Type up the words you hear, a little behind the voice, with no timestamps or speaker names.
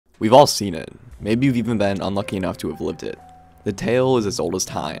We've all seen it. Maybe you've even been unlucky enough to have lived it. The tale is as old as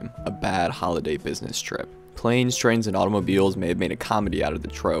time, a bad holiday business trip. Planes, trains, and automobiles may have made a comedy out of the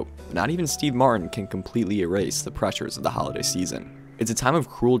trope, but not even Steve Martin can completely erase the pressures of the holiday season. It's a time of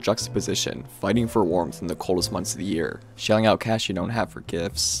cruel juxtaposition, fighting for warmth in the coldest months of the year, shelling out cash you don't have for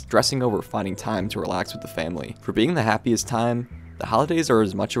gifts, stressing over finding time to relax with the family. For being the happiest time, the holidays are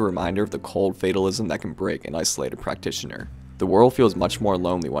as much a reminder of the cold fatalism that can break an isolated practitioner. The world feels much more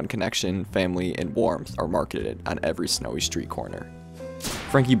lonely when connection, family, and warmth are marketed on every snowy street corner.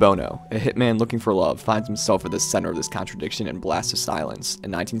 Frankie Bono, a hitman looking for love, finds himself at the center of this contradiction in Blast of Silence, a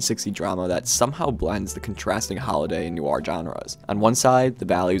 1960 drama that somehow blends the contrasting holiday and noir genres. On one side, the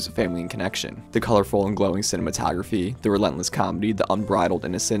values of family and connection, the colorful and glowing cinematography, the relentless comedy, the unbridled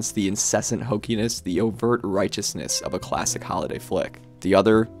innocence, the incessant hokiness, the overt righteousness of a classic holiday flick. The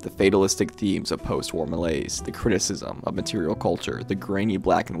other, the fatalistic themes of post-war malaise, the criticism of material culture, the grainy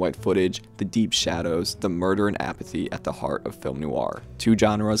black and white footage, the deep shadows, the murder and apathy at the heart of film noir. Two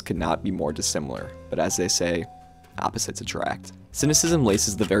genres could not be more dissimilar, but as they say, opposites attract. Cynicism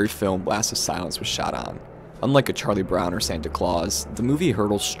laces the very film Blast of Silence was shot on. Unlike a Charlie Brown or Santa Claus, the movie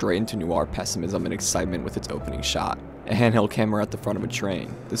hurtles straight into noir pessimism and excitement with its opening shot. A handheld camera at the front of a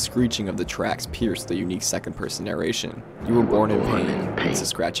train. The screeching of the tracks pierce the unique second-person narration. You were born in pain. It's a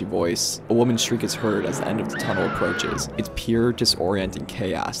scratchy voice. A woman's shriek is heard as the end of the tunnel approaches. It's pure, disorienting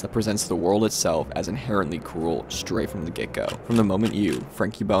chaos that presents the world itself as inherently cruel straight from the get-go. From the moment you,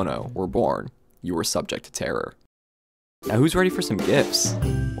 Frankie Bono, were born, you were subject to terror. Now who's ready for some gifts?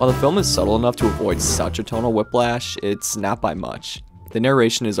 While the film is subtle enough to avoid such a tonal whiplash, it's not by much. The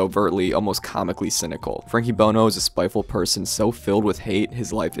narration is overtly, almost comically cynical. Frankie Bono is a spiteful person so filled with hate,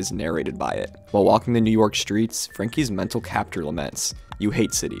 his life is narrated by it. While walking the New York streets, Frankie's mental captor laments. You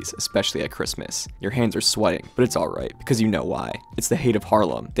hate cities, especially at Christmas. Your hands are sweating, but it's alright, because you know why. It's the hate of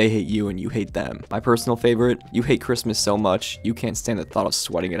Harlem. They hate you and you hate them. My personal favorite, you hate Christmas so much, you can't stand the thought of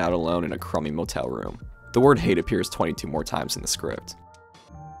sweating it out alone in a crummy motel room. The word hate appears 22 more times in the script.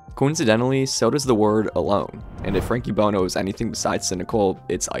 Coincidentally, so does the word alone, and if Frankie Bono is anything besides cynical,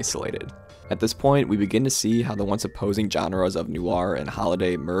 it's isolated. At this point, we begin to see how the once opposing genres of noir and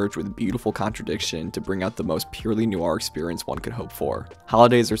holiday merge with beautiful contradiction to bring out the most purely noir experience one could hope for.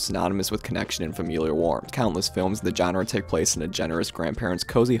 Holidays are synonymous with connection and familiar warmth. Countless films in the genre take place in a generous grandparent's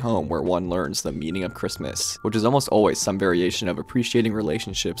cozy home where one learns the meaning of Christmas, which is almost always some variation of appreciating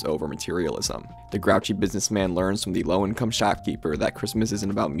relationships over materialism. The grouchy businessman learns from the low-income shopkeeper that Christmas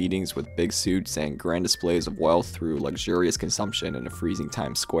isn't about meetings with big suits and grand displays of wealth through luxurious consumption in a freezing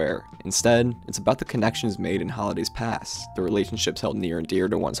Times Square. Instead, it's about the connections made in holidays past, the relationships held near and dear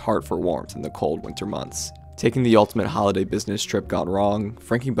to one's heart for warmth in the cold winter months. Taking the ultimate holiday business trip gone wrong,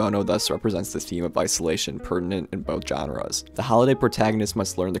 Frankie Bono thus represents the theme of isolation pertinent in both genres. The holiday protagonist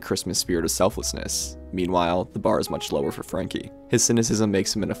must learn the Christmas spirit of selflessness. Meanwhile, the bar is much lower for Frankie. His cynicism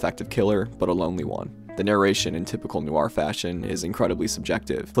makes him an effective killer, but a lonely one. The narration, in typical noir fashion, is incredibly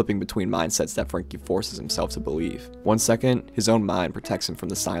subjective, flipping between mindsets that Frankie forces himself to believe. One second, his own mind protects him from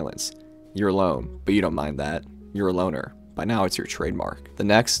the silence. You're alone, but you don't mind that. You're a loner. By now it's your trademark. The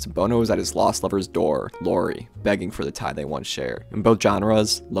next, Bono is at his lost lover's door, Lori, begging for the tie they once shared. In both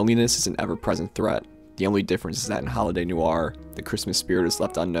genres, loneliness is an ever-present threat. The only difference is that in holiday noir, the Christmas spirit is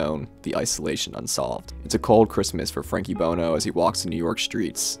left unknown, the isolation unsolved. It's a cold Christmas for Frankie Bono as he walks the New York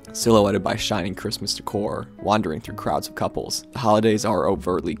streets, silhouetted by shining Christmas decor, wandering through crowds of couples. The holidays are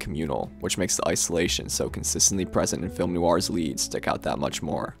overtly communal, which makes the isolation so consistently present in film noir's leads stick out that much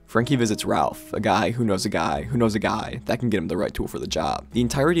more. Frankie visits Ralph, a guy who knows a guy who knows a guy that can get him the right tool for the job. The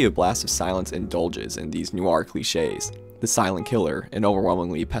entirety of Blast of Silence indulges in these noir cliches. The silent killer, an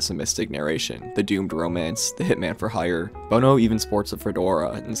overwhelmingly pessimistic narration, the doomed romance, the hitman for hire. Bono even sports a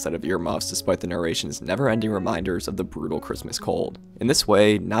fedora instead of earmuffs despite the narration's never-ending reminders of the brutal Christmas cold. In this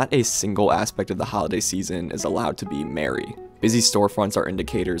way, not a single aspect of the holiday season is allowed to be merry. Busy storefronts are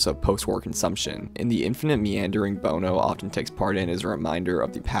indicators of post-war consumption, and the infinite meandering Bono often takes part in is a reminder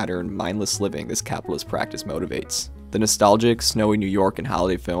of the pattern mindless living this capitalist practice motivates. The nostalgic, snowy New York in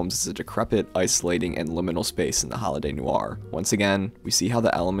holiday films is a decrepit, isolating, and liminal space in the holiday noir. Once again, we see how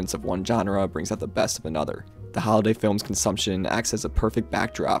the elements of one genre brings out the best of another. The holiday film's consumption acts as a perfect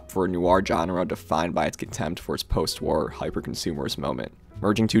backdrop for a noir genre defined by its contempt for its post-war, hyper-consumerist moment.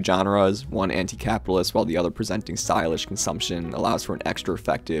 Merging two genres, one anti-capitalist while the other presenting stylish consumption, allows for an extra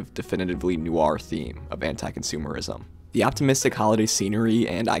effective, definitively noir theme of anti-consumerism. The optimistic holiday scenery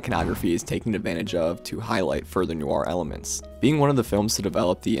and iconography is taken advantage of to highlight further noir elements. Being one of the films to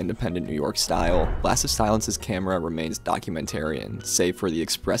develop the independent New York style, Blast of Silence's camera remains documentarian, save for the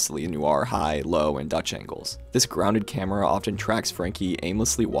expressly noir high, low, and Dutch angles. This grounded camera often tracks Frankie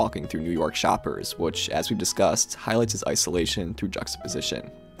aimlessly walking through New York shoppers, which, as we've discussed, highlights his isolation through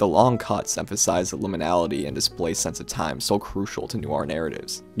juxtaposition. The long cuts emphasize the liminality and display sense of time so crucial to noir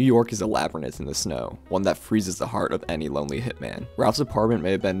narratives. New York is a labyrinth in the snow, one that freezes the heart of any lonely hitman. Ralph's apartment may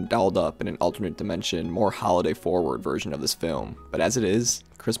have been dolled up in an alternate dimension, more holiday-forward version of this film, but as it is,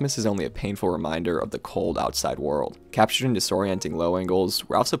 Christmas is only a painful reminder of the cold outside world. Captured in disorienting low angles,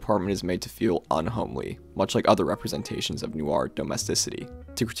 Ralph's apartment is made to feel unhomely, much like other representations of noir domesticity.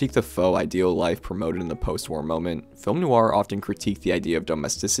 To critique the faux ideal life promoted in the post-war moment, film noir often critique the idea of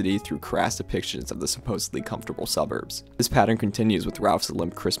domesticity through crass depictions of the supposedly comfortable suburbs. This pattern continues with Ralph's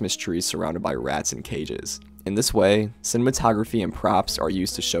limp Christmas tree surrounded by rats in cages. In this way, cinematography and props are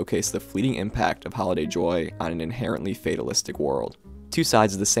used to showcase the fleeting impact of holiday joy on an inherently fatalistic world. Two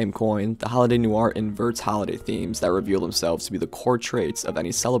sides of the same coin, the holiday noir inverts holiday themes that reveal themselves to be the core traits of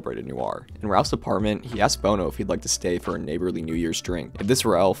any celebrated noir. In Ralph's apartment, he asked Bono if he'd like to stay for a neighborly New Year's drink. If this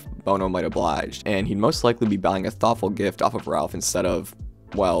were Ralph, Bono might oblige, and he'd most likely be buying a thoughtful gift off of Ralph instead of,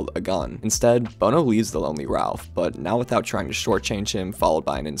 well, a gun. Instead, Bono leaves the lonely Ralph, but now without trying to shortchange him, followed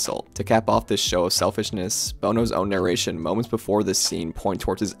by an insult. To cap off this show of selfishness, Bono's own narration moments before this scene point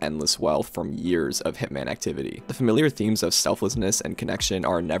towards his endless wealth from years of hitman activity. The familiar themes of selflessness and connection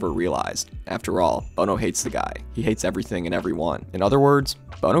are never realized. After all, Bono hates the guy. He hates everything and everyone. In other words,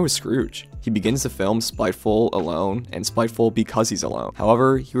 Bono is Scrooge. He begins the film spiteful, alone, and spiteful because he's alone.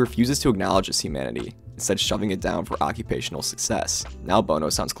 However, he refuses to acknowledge his humanity, instead shoving it down for occupational success. Now Bono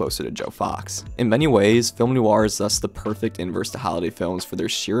sounds closer to Joe Fox. In many ways, film noir is thus the perfect inverse to holiday films for their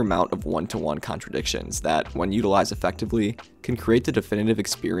sheer amount of one-to-one contradictions that, when utilized effectively, can create the definitive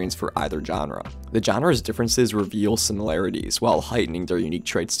experience for either genre. The genre's differences reveal similarities while heightening their unique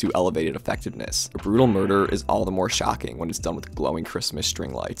traits to elevated effectiveness. A brutal murder is all the more shocking when it's done with glowing Christmas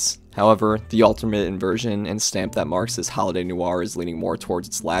string lights. However, the ultimate inversion and stamp that marks this holiday noir is leaning more towards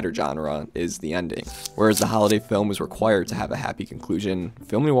its latter genre is the ending. Whereas the holiday film was required to have a happy conclusion,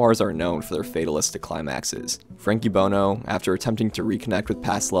 film noirs are known for their fatalistic climaxes. Frankie Bono, after attempting to reconnect with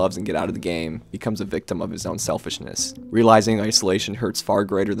past loves and get out of the game, becomes a victim of his own selfishness. Realizing isolation hurts far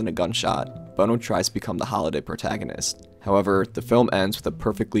greater than a gunshot, Bono tries to become the holiday protagonist. However, the film ends with a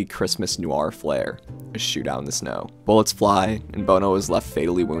perfectly Christmas noir flair, a shootout in the snow. Bullets fly, and Bono is left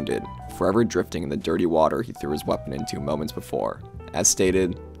fatally wounded, forever drifting in the dirty water he threw his weapon into moments before. As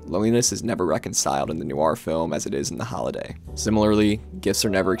stated, loneliness is never reconciled in the noir film as it is in the holiday. Similarly, gifts are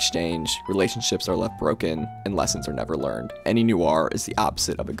never exchanged, relationships are left broken, and lessons are never learned. Any noir is the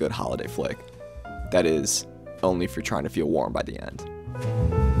opposite of a good holiday flick. That is, only if you're trying to feel warm by the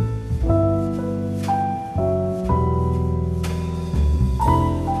end.